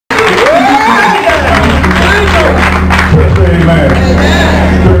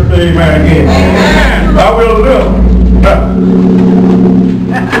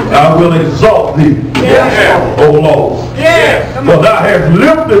will exalt thee, O Lord. For thou hast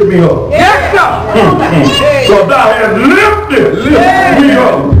lifted me up. For thou hast lifted me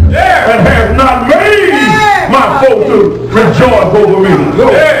up and hast not made my foe to rejoice over me.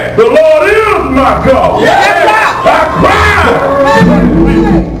 The Lord is my God. I cried,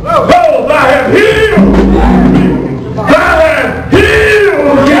 though thou hast healed me. Thou hast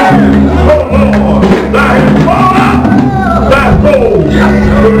healed me. Oh Lord, thou hast brought up thy soul.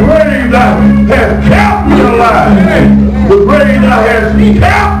 The grave thou hast kept me alive. The grave thou hast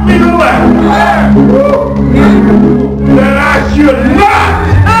kept me alive. That I should not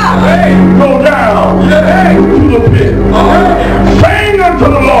go down to the pit. Sing unto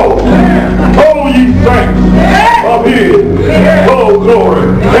the Lord, oh ye saints of his, oh glory,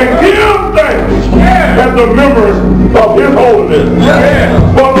 and give thanks at the remembrance of his holiness.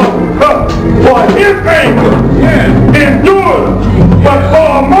 For his anger endures but for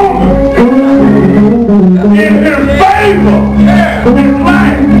a moment.